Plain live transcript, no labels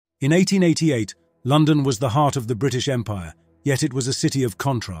In 1888, London was the heart of the British Empire, yet it was a city of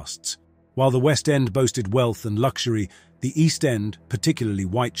contrasts. While the West End boasted wealth and luxury, the East End, particularly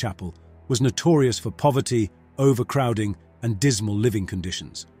Whitechapel, was notorious for poverty, overcrowding, and dismal living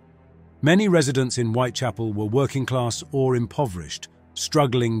conditions. Many residents in Whitechapel were working class or impoverished,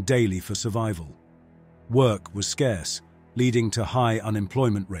 struggling daily for survival. Work was scarce, leading to high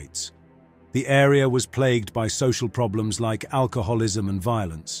unemployment rates. The area was plagued by social problems like alcoholism and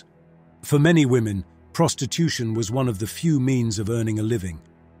violence. For many women, prostitution was one of the few means of earning a living.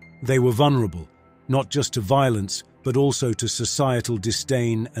 They were vulnerable, not just to violence, but also to societal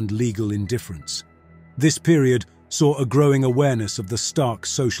disdain and legal indifference. This period saw a growing awareness of the stark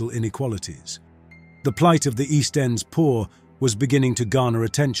social inequalities. The plight of the East End's poor was beginning to garner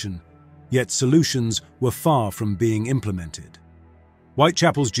attention, yet solutions were far from being implemented.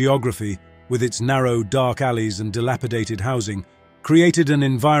 Whitechapel's geography, with its narrow, dark alleys and dilapidated housing, created an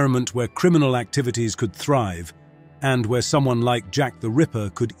environment where criminal activities could thrive and where someone like Jack the Ripper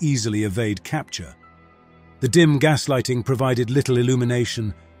could easily evade capture. The dim gaslighting provided little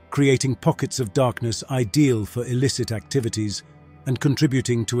illumination, creating pockets of darkness ideal for illicit activities and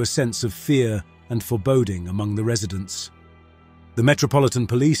contributing to a sense of fear and foreboding among the residents. The Metropolitan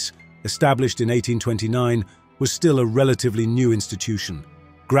Police, established in 1829, was still a relatively new institution,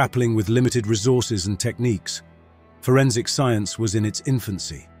 grappling with limited resources and techniques. Forensic science was in its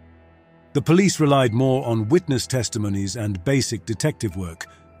infancy. The police relied more on witness testimonies and basic detective work,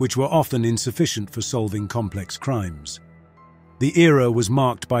 which were often insufficient for solving complex crimes. The era was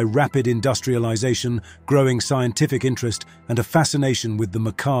marked by rapid industrialization, growing scientific interest, and a fascination with the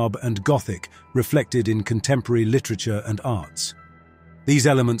macabre and Gothic reflected in contemporary literature and arts. These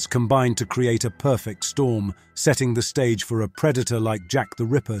elements combined to create a perfect storm, setting the stage for a predator like Jack the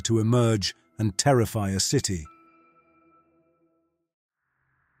Ripper to emerge and terrify a city.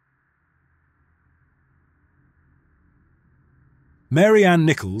 Mary Ann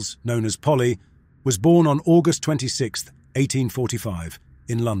Nichols, known as Polly, was born on August 26, 1845,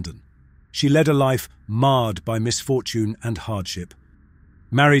 in London. She led a life marred by misfortune and hardship.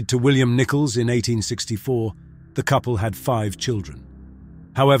 Married to William Nichols in 1864, the couple had 5 children.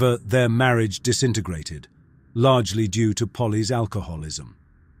 However, their marriage disintegrated, largely due to Polly's alcoholism.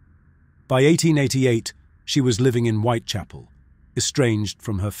 By 1888, she was living in Whitechapel, estranged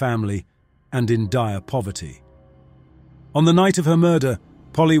from her family and in dire poverty. On the night of her murder,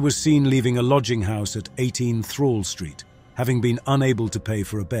 Polly was seen leaving a lodging house at 18 Thrall Street, having been unable to pay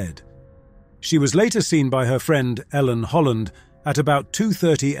for a bed. She was later seen by her friend Ellen Holland at about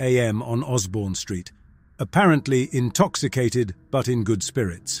 2:30 a.m. on Osborne Street, apparently intoxicated but in good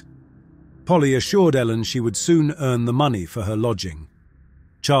spirits. Polly assured Ellen she would soon earn the money for her lodging.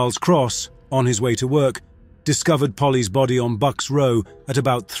 Charles Cross, on his way to work, discovered Polly's body on Bucks Row at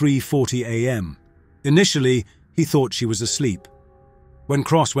about 3:40 a.m. Initially, he thought she was asleep. When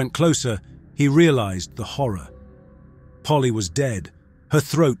Cross went closer, he realized the horror. Polly was dead, her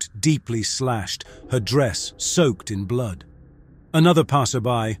throat deeply slashed, her dress soaked in blood. Another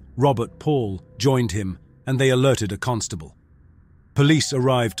passerby, Robert Paul, joined him, and they alerted a constable. Police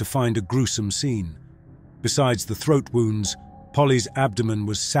arrived to find a gruesome scene. Besides the throat wounds, Polly's abdomen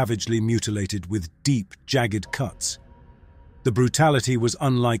was savagely mutilated with deep, jagged cuts. The brutality was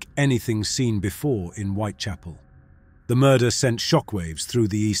unlike anything seen before in Whitechapel. The murder sent shockwaves through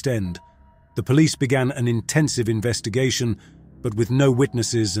the East End. The police began an intensive investigation, but with no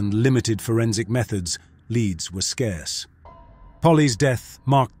witnesses and limited forensic methods, leads were scarce. Polly's death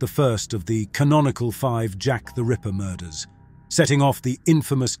marked the first of the canonical 5 Jack the Ripper murders, setting off the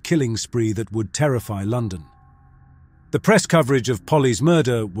infamous killing spree that would terrify London. The press coverage of Polly's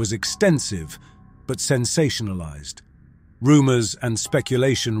murder was extensive, but sensationalized. Rumors and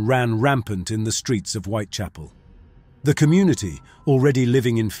speculation ran rampant in the streets of Whitechapel. The community, already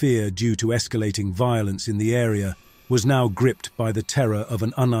living in fear due to escalating violence in the area, was now gripped by the terror of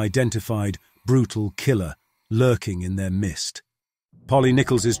an unidentified, brutal killer lurking in their midst. Polly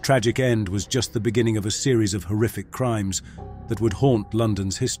Nichols's tragic end was just the beginning of a series of horrific crimes that would haunt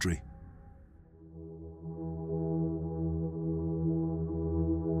London's history.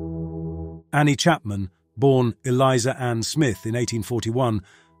 Annie Chapman, born Eliza Ann Smith in 1841,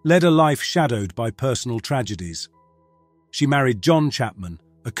 led a life shadowed by personal tragedies. She married John Chapman,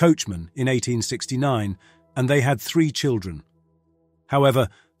 a coachman, in 1869, and they had 3 children. However,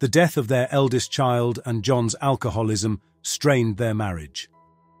 the death of their eldest child and John's alcoholism strained their marriage.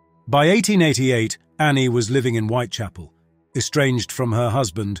 By 1888, Annie was living in Whitechapel, estranged from her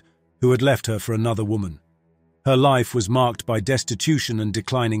husband, who had left her for another woman. Her life was marked by destitution and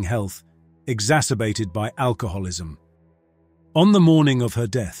declining health, exacerbated by alcoholism. On the morning of her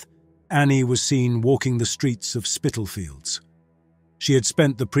death, Annie was seen walking the streets of Spitalfields. She had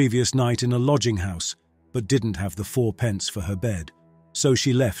spent the previous night in a lodging house, but didn't have the 4 pence for her bed, so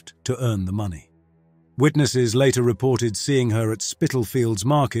she left to earn the money. Witnesses later reported seeing her at Spitalfields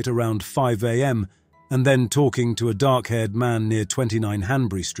Market around 5 a.m. and then talking to a dark-haired man near 29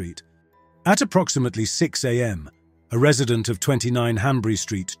 Hanbury Street. At approximately 6 a.m., a resident of 29 Hanbury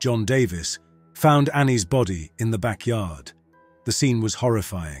Street, John Davis, found Annie's body in the backyard. The scene was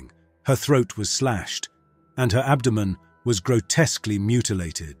horrifying. Her throat was slashed, and her abdomen was grotesquely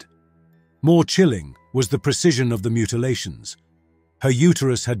mutilated. More chilling was the precision of the mutilations. Her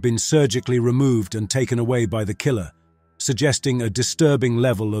uterus had been surgically removed and taken away by the killer, suggesting a disturbing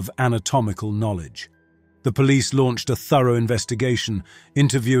level of anatomical knowledge. The police launched a thorough investigation,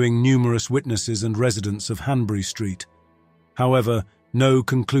 interviewing numerous witnesses and residents of Hanbury Street. However, no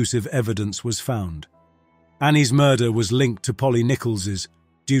conclusive evidence was found. Annie's murder was linked to Polly Nichols's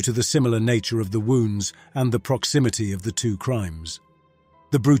due to the similar nature of the wounds and the proximity of the two crimes.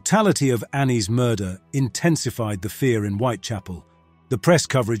 The brutality of Annie's murder intensified the fear in Whitechapel. The press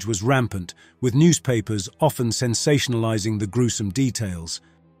coverage was rampant, with newspapers often sensationalizing the gruesome details.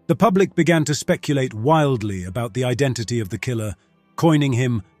 The public began to speculate wildly about the identity of the killer, coining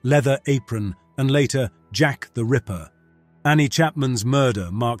him Leather Apron and later Jack the Ripper. Annie Chapman's murder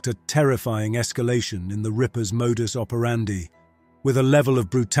marked a terrifying escalation in the Ripper's modus operandi, with a level of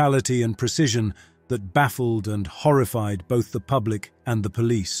brutality and precision that baffled and horrified both the public and the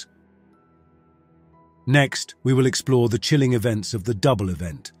police. Next, we will explore the chilling events of the double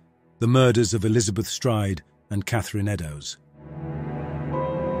event, the murders of Elizabeth Stride and Catherine Eddowes.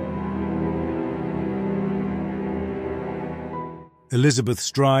 Elizabeth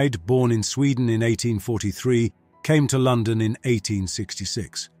Stride, born in Sweden in 1843, came to London in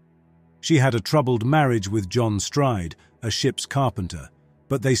 1866. She had a troubled marriage with John Stride, a ship's carpenter,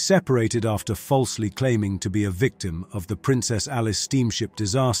 but they separated after falsely claiming to be a victim of the Princess Alice steamship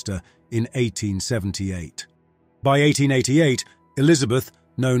disaster in 1878. By 1888, Elizabeth,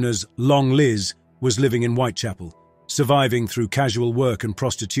 known as Long Liz, was living in Whitechapel, surviving through casual work and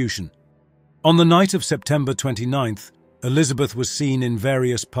prostitution. On the night of September 29th, Elizabeth was seen in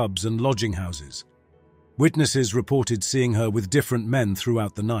various pubs and lodging houses. Witnesses reported seeing her with different men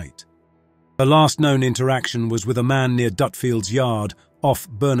throughout the night. Her last known interaction was with a man near Dutfield's Yard off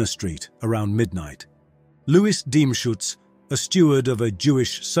Berner Street around midnight. Louis Diemschutz, a steward of a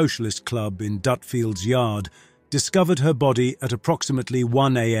Jewish socialist club in Dutfield's Yard, discovered her body at approximately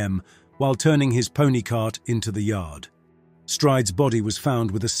 1 a.m. while turning his pony cart into the yard. Stride's body was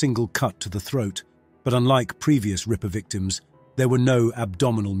found with a single cut to the throat, but unlike previous Ripper victims, there were no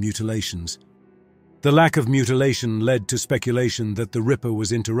abdominal mutilations. The lack of mutilation led to speculation that the Ripper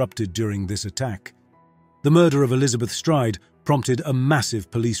was interrupted during this attack. The murder of Elizabeth Stride prompted a massive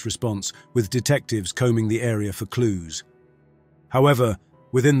police response, with detectives combing the area for clues. However,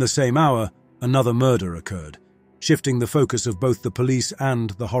 within the same hour, another murder occurred, shifting the focus of both the police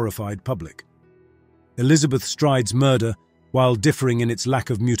and the horrified public. Elizabeth Stride's murder, while differing in its lack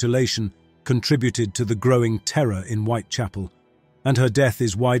of mutilation, contributed to the growing terror in Whitechapel, and her death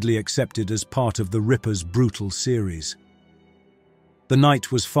is widely accepted as part of the Ripper's brutal series. The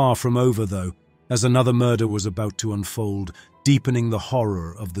night was far from over, though, as another murder was about to unfold, deepening the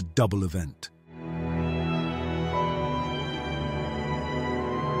horror of the double event.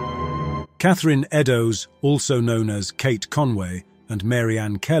 Catherine Eddowes, also known as Kate Conway, and Mary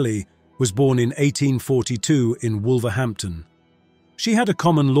Ann Kelly, was born in 1842 in Wolverhampton. She had a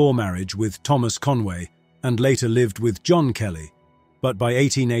common law marriage with Thomas Conway and later lived with John Kelly, but by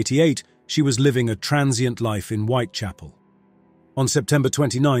 1888 she was living a transient life in Whitechapel. On September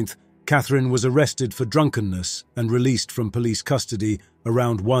 29th, Catherine was arrested for drunkenness and released from police custody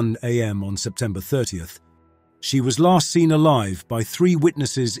around 1 a.m. on September 30th. She was last seen alive by 3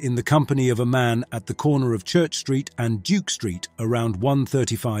 witnesses in the company of a man at the corner of Church Street and Duke Street around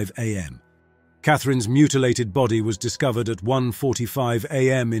 1:35 a.m. Catherine's mutilated body was discovered at 1:45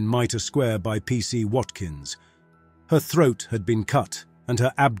 a.m. in Mitre Square by P.C. Watkins. Her throat had been cut and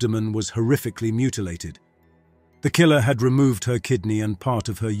her abdomen was horrifically mutilated. The killer had removed her kidney and part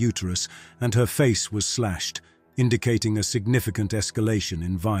of her uterus, and her face was slashed, indicating a significant escalation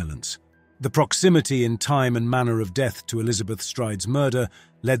in violence. The proximity in time and manner of death to Elizabeth Stride's murder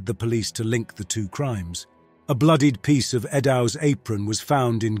led the police to link the two crimes. A bloodied piece of Eddowes' apron was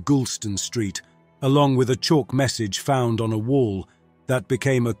found in Goulston Street, along with a chalk message found on a wall that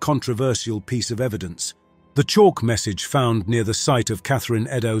became a controversial piece of evidence. The chalk message found near the site of Catherine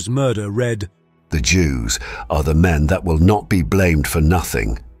Eddowes' murder read, "The Jews are the men that will not be blamed for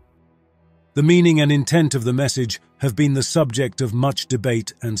nothing." The meaning and intent of the message have been the subject of much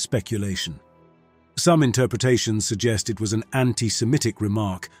debate and speculation. Some interpretations suggest it was an anti-Semitic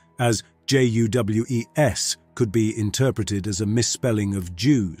remark, as Jews could be interpreted as a misspelling of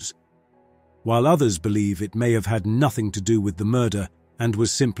Jews, while others believe it may have had nothing to do with the murder and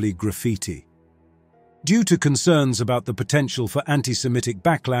was simply graffiti. Due to concerns about the potential for anti-Semitic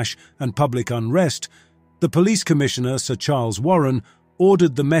backlash and public unrest, the police commissioner, Sir Charles Warren,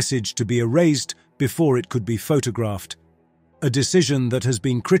 ordered the message to be erased before it could be photographed, a decision that has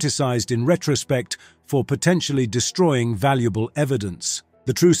been criticised in retrospect for potentially destroying valuable evidence.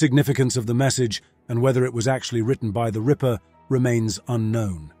 The true significance of the message and whether it was actually written by the Ripper remains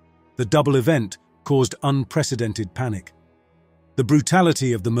unknown. The double event caused unprecedented panic. The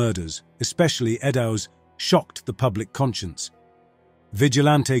brutality of the murders, especially Eddowes, shocked the public conscience.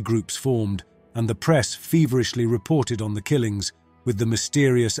 Vigilante groups formed, and the press feverishly reported on the killings, with the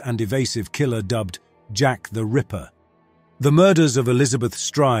mysterious and evasive killer dubbed Jack the Ripper. The murders of Elizabeth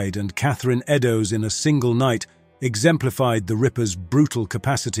Stride and Catherine Eddowes in a single night exemplified the Ripper's brutal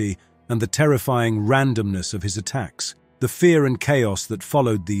capacity and the terrifying randomness of his attacks. The fear and chaos that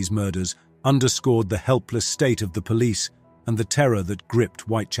followed these murders underscored the helpless state of the police and the terror that gripped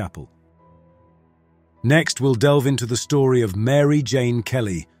Whitechapel. Next, we'll delve into the story of Mary Jane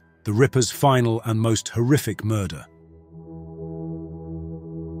Kelly, the Ripper's final and most horrific murder.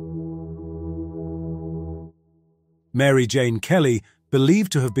 Mary Jane Kelly,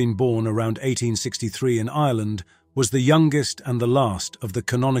 believed to have been born around 1863 in Ireland, was the youngest and the last of the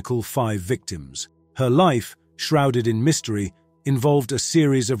canonical 5 victims. Her life, shrouded in mystery, involved a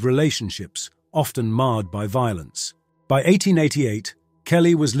series of relationships, often marred by violence. By 1888,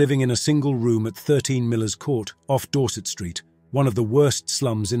 Kelly was living in a single room at 13 Miller's Court off Dorset Street, one of the worst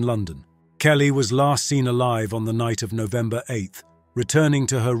slums in London. Kelly was last seen alive on the night of November 8th, returning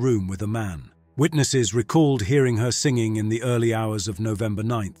to her room with a man. Witnesses recalled hearing her singing in the early hours of November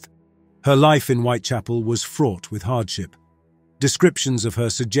 9th. Her life in Whitechapel was fraught with hardship. Descriptions of her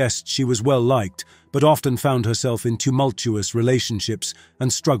suggest she was well liked, but often found herself in tumultuous relationships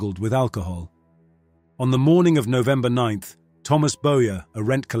and struggled with alcohol. On the morning of November 9th, Thomas Bowyer, a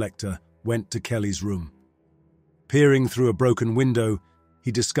rent collector, went to Kelly's room. Peering through a broken window,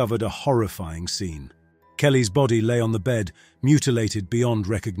 he discovered a horrifying scene. Kelly's body lay on the bed, mutilated beyond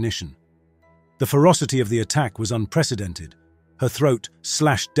recognition. The ferocity of the attack was unprecedented. Her throat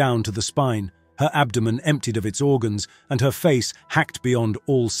slashed down to the spine, her abdomen emptied of its organs, and her face hacked beyond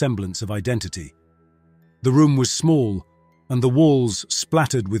all semblance of identity. The room was small, and the walls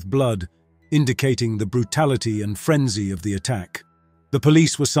splattered with blood, indicating the brutality and frenzy of the attack. The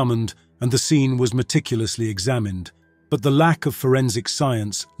police were summoned, and the scene was meticulously examined, but the lack of forensic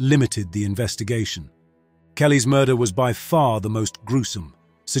science limited the investigation. Kelly's murder was by far the most gruesome,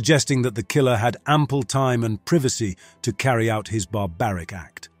 suggesting that the killer had ample time and privacy to carry out his barbaric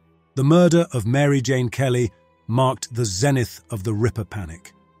act. The murder of Mary Jane Kelly marked the zenith of the Ripper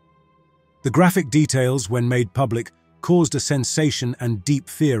panic. The graphic details, when made public, caused a sensation and deep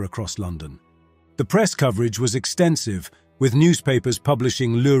fear across London. The press coverage was extensive, with newspapers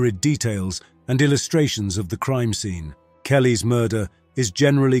publishing lurid details and illustrations of the crime scene. Kelly's murder is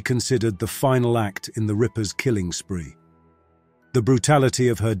generally considered the final act in the Ripper's killing spree. The brutality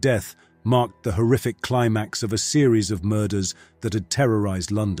of her death marked the horrific climax of a series of murders that had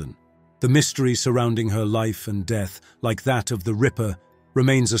terrorized London. The mystery surrounding her life and death, like that of the Ripper,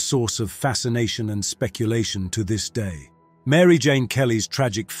 remains a source of fascination and speculation to this day. Mary Jane Kelly's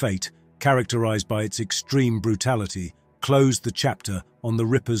tragic fate, characterized by its extreme brutality, closed the chapter on the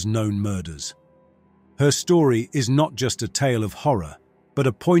Ripper's known murders. Her story is not just a tale of horror, but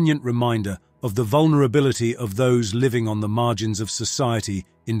a poignant reminder of the vulnerability of those living on the margins of society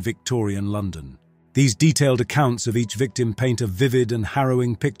in Victorian London. These detailed accounts of each victim paint a vivid and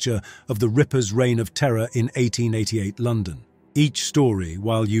harrowing picture of the Ripper's reign of terror in 1888 London. Each story,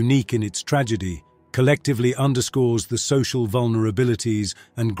 while unique in its tragedy, collectively underscores the social vulnerabilities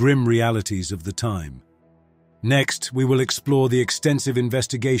and grim realities of the time. Next, we will explore the extensive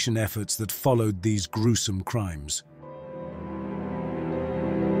investigation efforts that followed these gruesome crimes.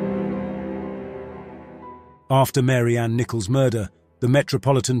 After Mary Ann Nichols' murder, the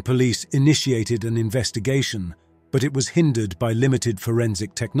Metropolitan Police initiated an investigation, but it was hindered by limited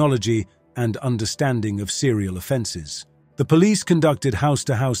forensic technology and understanding of serial offences. The police conducted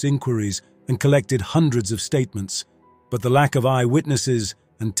house-to-house inquiries and collected hundreds of statements, but the lack of eyewitnesses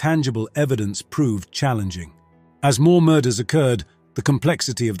and tangible evidence proved challenging. As more murders occurred, the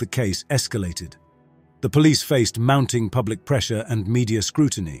complexity of the case escalated. The police faced mounting public pressure and media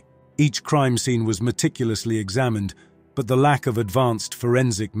scrutiny. Each crime scene was meticulously examined, but the lack of advanced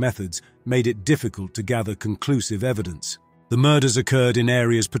forensic methods made it difficult to gather conclusive evidence. The murders occurred in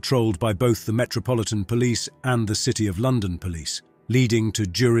areas patrolled by both the Metropolitan Police and the City of London Police, leading to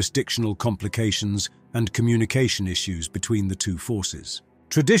jurisdictional complications and communication issues between the two forces.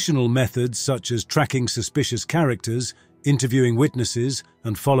 Traditional methods such as tracking suspicious characters, interviewing witnesses,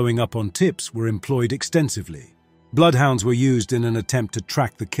 and following up on tips were employed extensively. Bloodhounds were used in an attempt to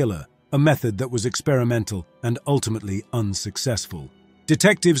track the killer, a method that was experimental and ultimately unsuccessful.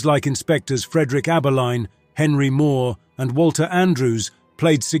 Detectives like Inspectors Frederick Aberline, Henry Moore, and Walter Andrews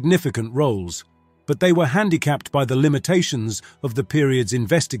played significant roles, but they were handicapped by the limitations of the period's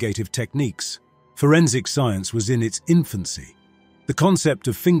investigative techniques. Forensic science was in its infancy. The concept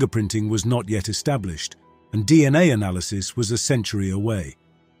of fingerprinting was not yet established, and DNA analysis was a century away.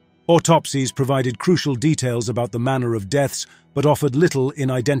 Autopsies provided crucial details about the manner of deaths, but offered little in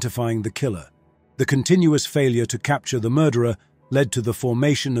identifying the killer. The continuous failure to capture the murderer led to the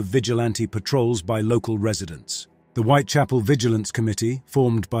formation of vigilante patrols by local residents. The Whitechapel Vigilance Committee,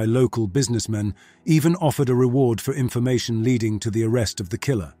 formed by local businessmen, even offered a reward for information leading to the arrest of the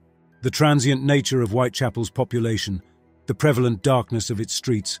killer. The transient nature of Whitechapel's population, the prevalent darkness of its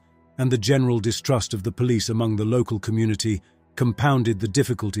streets, and the general distrust of the police among the local community compounded the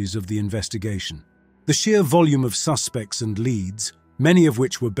difficulties of the investigation. The sheer volume of suspects and leads, many of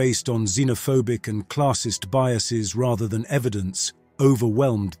which were based on xenophobic and classist biases rather than evidence,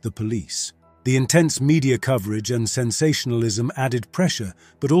 overwhelmed the police. The intense media coverage and sensationalism added pressure,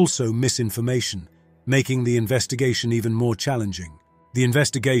 but also misinformation, making the investigation even more challenging. The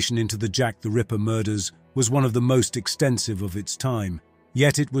investigation into the Jack the Ripper murders was one of the most extensive of its time,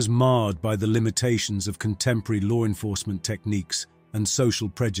 yet it was marred by the limitations of contemporary law enforcement techniques and social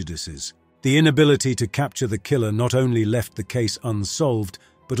prejudices. The inability to capture the killer not only left the case unsolved,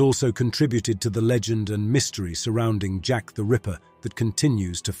 but also contributed to the legend and mystery surrounding Jack the Ripper that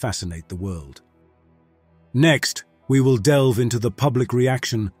continues to fascinate the world. Next, we will delve into the public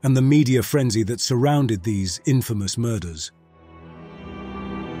reaction and the media frenzy that surrounded these infamous murders.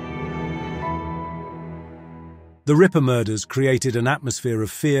 The Ripper murders created an atmosphere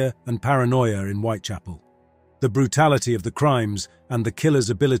of fear and paranoia in Whitechapel. The brutality of the crimes and the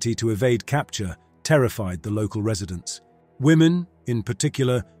killer's ability to evade capture terrified the local residents. Women, in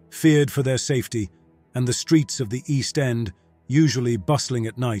particular, feared for their safety, and the streets of the East End, usually bustling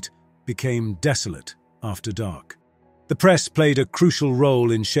at night, became desolate after dark. The press played a crucial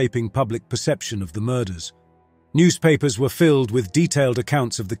role in shaping public perception of the murders. Newspapers were filled with detailed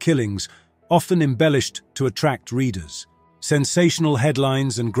accounts of the killings, often embellished to attract readers. Sensational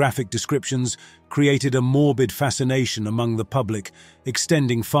headlines and graphic descriptions created a morbid fascination among the public,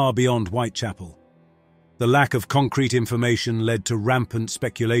 extending far beyond Whitechapel. The lack of concrete information led to rampant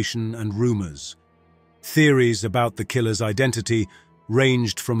speculation and rumors. Theories about the killer's identity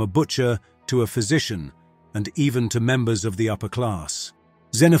ranged from a butcher to a physician, and even to members of the upper class.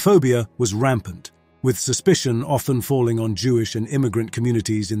 Xenophobia was rampant, with suspicion often falling on Jewish and immigrant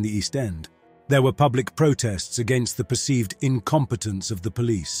communities in the East End. There were public protests against the perceived incompetence of the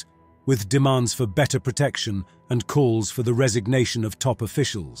police, with demands for better protection and calls for the resignation of top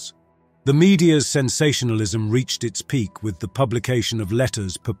officials. The media's sensationalism reached its peak with the publication of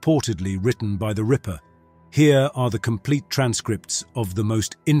letters purportedly written by the Ripper. Here are the complete transcripts of the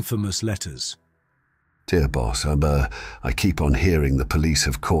most infamous letters. Dear boss, I keep on hearing the police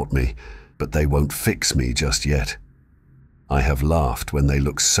have caught me, but they won't fix me just yet. I have laughed when they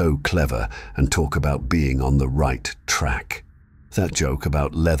look so clever and talk about being on the right track. That joke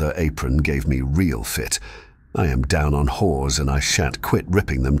about leather apron gave me real fit. I am down on whores and I shan't quit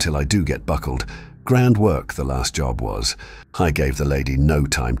ripping them till I do get buckled. Grand work the last job was. I gave the lady no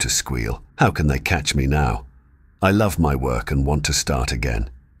time to squeal. How can they catch me now? I love my work and want to start again.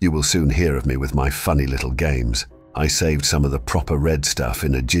 You will soon hear of me with my funny little games. I saved some of the proper red stuff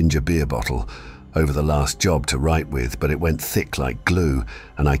in a ginger beer bottle over the last job to write with, but it went thick like glue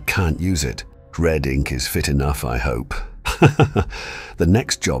and I can't use it. Red ink is fit enough, I hope. The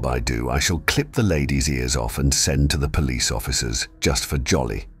next job I do, I shall clip the ladies' ears off and send to the police officers, just for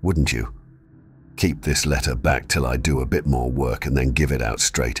jolly, wouldn't you? Keep this letter back till I do a bit more work and then give it out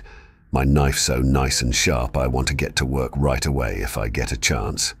straight. My knife's so nice and sharp I want to get to work right away if I get a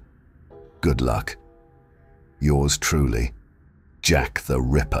chance. Good luck. Yours truly, Jack the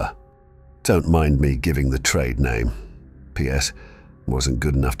Ripper. Don't mind me giving the trade name. P.S. Wasn't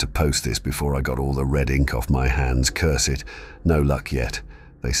good enough to post this before I got all the red ink off my hands, curse it. No luck yet.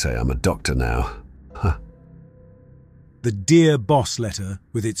 They say I'm a doctor now. Huh. The Dear Boss letter,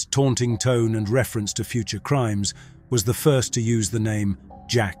 with its taunting tone and reference to future crimes, was the first to use the name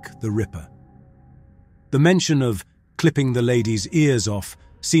Jack the Ripper. The mention of clipping the lady's ears off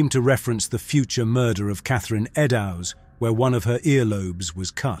seemed to reference the future murder of Catherine Eddowes, where one of her earlobes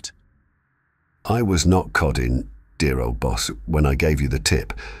was cut. I was not codding, dear old boss, when I gave you the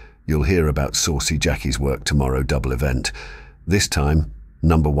tip. You'll hear about Saucy Jackie's work tomorrow, double event. This time,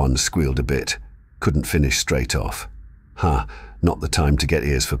 number one squealed a bit. Couldn't finish straight off. Not the time to get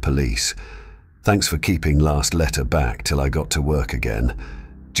ears for police. Thanks for keeping last letter back till I got to work again.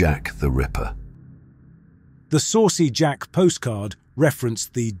 Jack the Ripper. The Saucy Jack postcard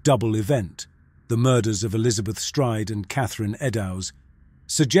referenced the double event, the murders of Elizabeth Stride and Catherine Eddowes,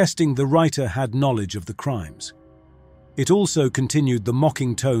 suggesting the writer had knowledge of the crimes. It also continued the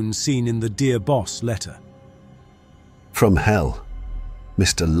mocking tone seen in the Dear Boss letter. From hell,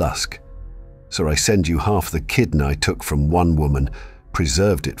 Mr. Lusk. So I send you half the kidney I took from one woman,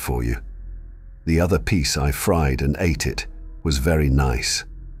 preserved it for you. The other piece I fried and ate it, was very nice.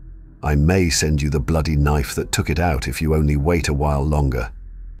 I may send you the bloody knife that took it out if you only wait a while longer.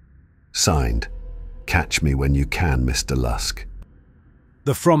 Signed, catch me when you can, Mr. Lusk.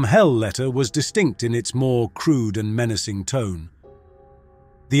 The From Hell letter was distinct in its more crude and menacing tone.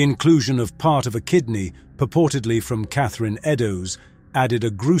 The inclusion of part of a kidney, purportedly from Catherine Eddowes, added a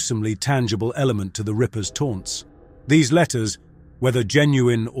gruesomely tangible element to the Ripper's taunts. These letters, whether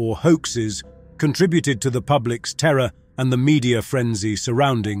genuine or hoaxes, contributed to the public's terror and the media frenzy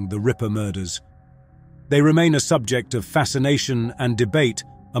surrounding the Ripper murders. They remain a subject of fascination and debate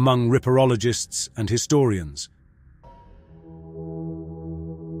among Ripperologists and historians.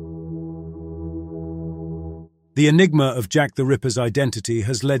 The enigma of Jack the Ripper's identity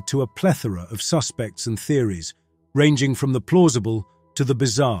has led to a plethora of suspects and theories, ranging from the plausible to the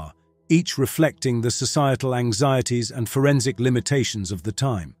bizarre, each reflecting the societal anxieties and forensic limitations of the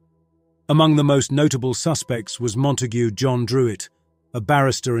time. Among the most notable suspects was Montague John Druitt, a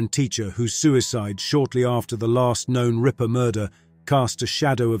barrister and teacher whose suicide shortly after the last known Ripper murder cast a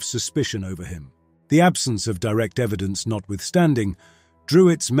shadow of suspicion over him. The absence of direct evidence notwithstanding,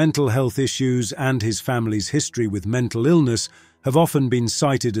 Druitt's mental health issues and his family's history with mental illness have often been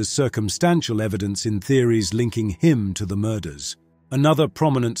cited as circumstantial evidence in theories linking him to the murders. Another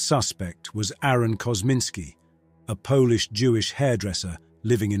prominent suspect was Aaron Kosminski, a Polish Jewish hairdresser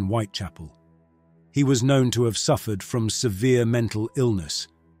living in Whitechapel. He was known to have suffered from severe mental illness,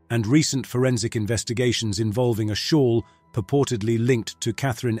 and recent forensic investigations involving a shawl purportedly linked to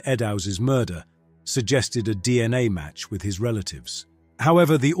Catherine Eddowes' murder suggested a DNA match with his relatives.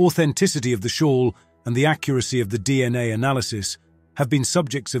 However, the authenticity of the shawl and the accuracy of the DNA analysis have been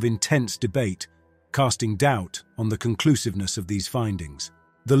subjects of intense debate, casting doubt on the conclusiveness of these findings.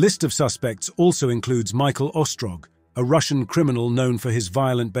 The list of suspects also includes Michael Ostrog, a Russian criminal known for his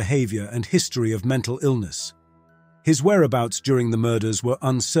violent behavior and history of mental illness. His whereabouts during the murders were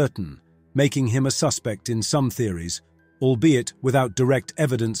uncertain, making him a suspect in some theories, albeit without direct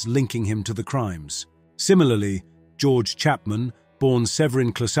evidence linking him to the crimes. Similarly, George Chapman, born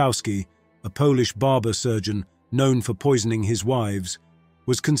Severin Klosowski, a Polish barber surgeon known for poisoning his wives,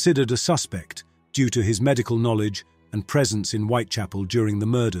 was considered a suspect due to his medical knowledge and presence in Whitechapel during the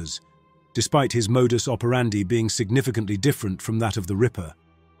murders, despite his modus operandi being significantly different from that of the Ripper.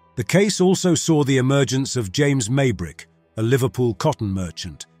 The case also saw the emergence of James Maybrick, a Liverpool cotton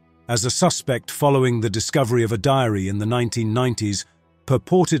merchant, as a suspect following the discovery of a diary in the 1990s,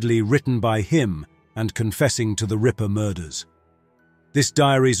 purportedly written by him and confessing to the Ripper murders. This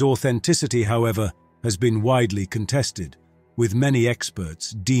diary's authenticity, however, has been widely contested, with many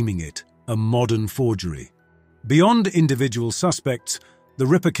experts deeming it a modern forgery. Beyond individual suspects, the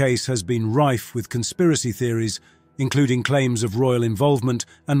Ripper case has been rife with conspiracy theories, including claims of royal involvement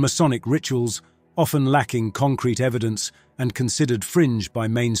and Masonic rituals, often lacking concrete evidence and considered fringe by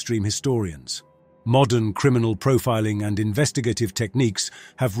mainstream historians. Modern criminal profiling and investigative techniques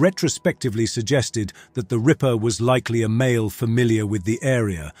have retrospectively suggested that the Ripper was likely a male familiar with the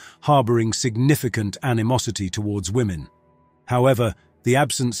area, harboring significant animosity towards women. However, the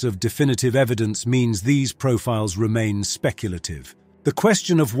absence of definitive evidence means these profiles remain speculative. The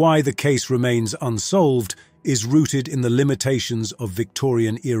question of why the case remains unsolved is rooted in the limitations of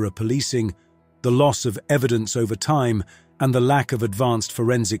Victorian-era policing, the loss of evidence over time, and the lack of advanced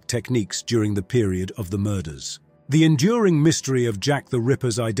forensic techniques during the period of the murders. The enduring mystery of Jack the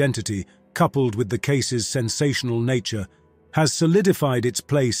Ripper's identity, coupled with the case's sensational nature, has solidified its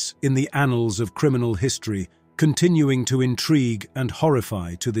place in the annals of criminal history, continuing to intrigue and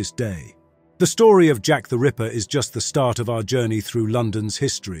horrify to this day. The story of Jack the Ripper is just the start of our journey through London's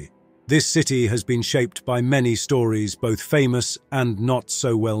history. This city has been shaped by many stories, both famous and not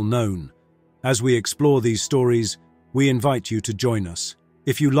so well known. As we explore these stories, we invite you to join us.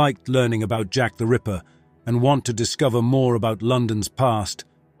 If you liked learning about Jack the Ripper, and want to discover more about London's past,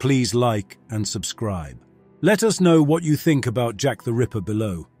 please like and subscribe. Let us know what you think about Jack the Ripper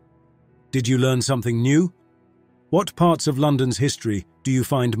below. Did you learn something new? What parts of London's history do you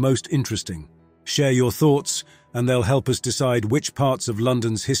find most interesting? Share your thoughts, and they'll help us decide which parts of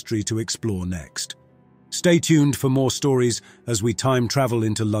London's history to explore next. Stay tuned for more stories as we time travel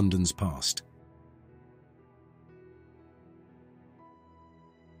into London's past.